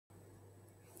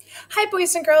Hi,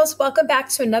 boys and girls. Welcome back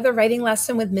to another writing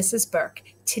lesson with Mrs. Burke.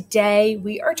 Today,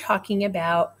 we are talking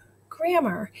about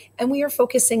grammar, and we are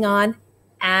focusing on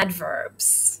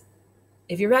adverbs.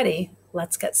 If you're ready,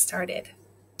 let's get started.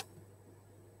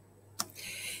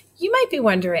 You might be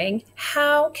wondering,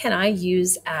 how can I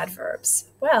use adverbs?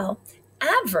 Well,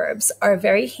 adverbs are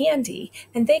very handy,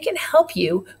 and they can help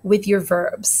you with your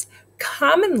verbs.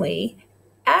 Commonly,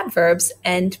 adverbs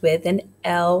end with an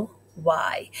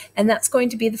ly, and that's going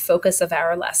to be the focus of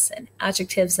our lesson,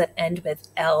 adjectives that end with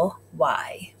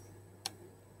ly.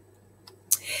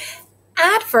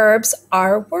 Adverbs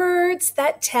are words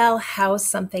that tell how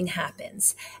something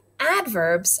happens.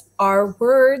 Adverbs are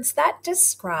words that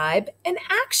describe an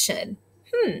action.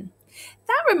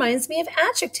 That reminds me of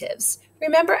adjectives.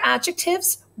 Remember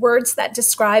adjectives, words that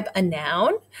describe a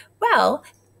noun? Well,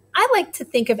 I like to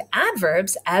think of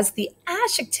adverbs as the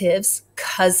adjective's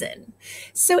cousin.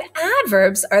 So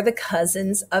adverbs are the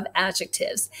cousins of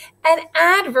adjectives, and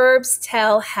adverbs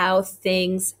tell how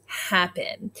things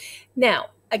happen.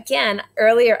 Now, again,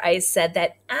 earlier I said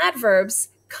that adverbs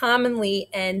commonly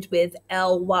end with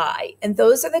ly, and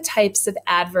those are the types of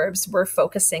adverbs we're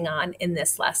focusing on in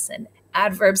this lesson.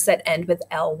 Adverbs that end with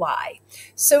ly.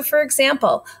 So for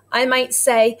example, I might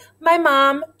say, my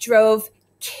mom drove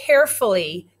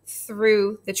carefully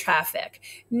through the traffic.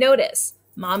 Notice,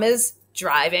 mom is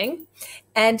driving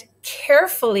and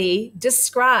carefully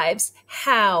describes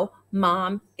how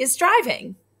mom is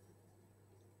driving.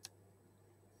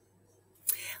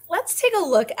 Let's take a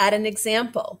look at an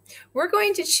example. We're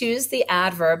going to choose the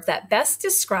adverb that best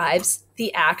describes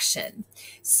the action.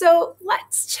 So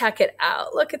let's check it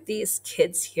out. Look at these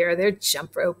kids here. They're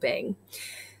jump roping.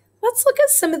 Let's look at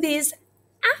some of these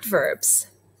adverbs.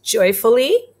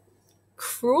 Joyfully,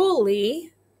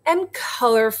 cruelly, and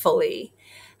colorfully.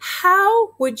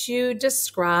 How would you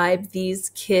describe these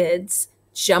kids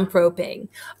jump roping?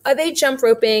 Are they jump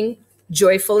roping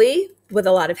joyfully with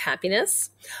a lot of happiness?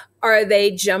 Are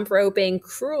they jump roping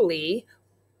cruelly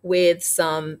with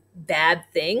some bad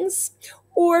things?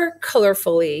 Or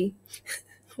colorfully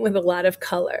with a lot of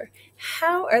color?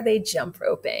 How are they jump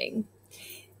roping?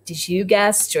 Did you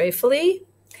guess joyfully?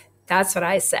 That's what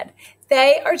I said.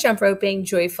 They are jump roping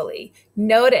joyfully.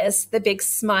 Notice the big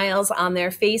smiles on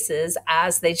their faces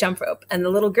as they jump rope. And the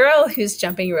little girl who's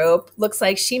jumping rope looks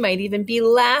like she might even be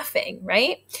laughing,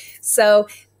 right? So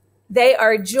they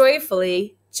are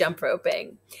joyfully jump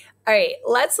roping. All right,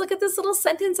 let's look at this little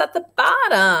sentence at the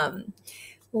bottom.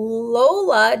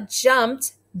 Lola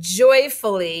jumped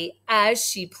joyfully as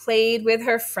she played with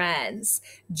her friends.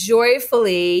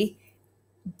 Joyfully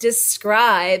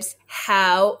describes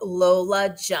how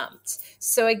Lola jumped.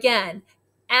 So again,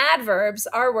 adverbs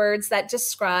are words that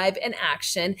describe an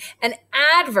action, and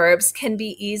adverbs can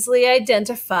be easily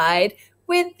identified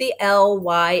with the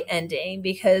ly ending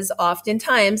because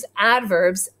oftentimes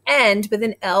adverbs end with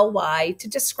an ly to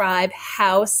describe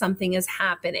how something is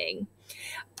happening.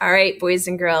 All right, boys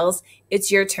and girls,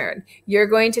 it's your turn. You're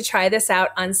going to try this out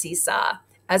on Seesaw.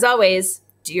 As always,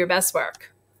 do your best work.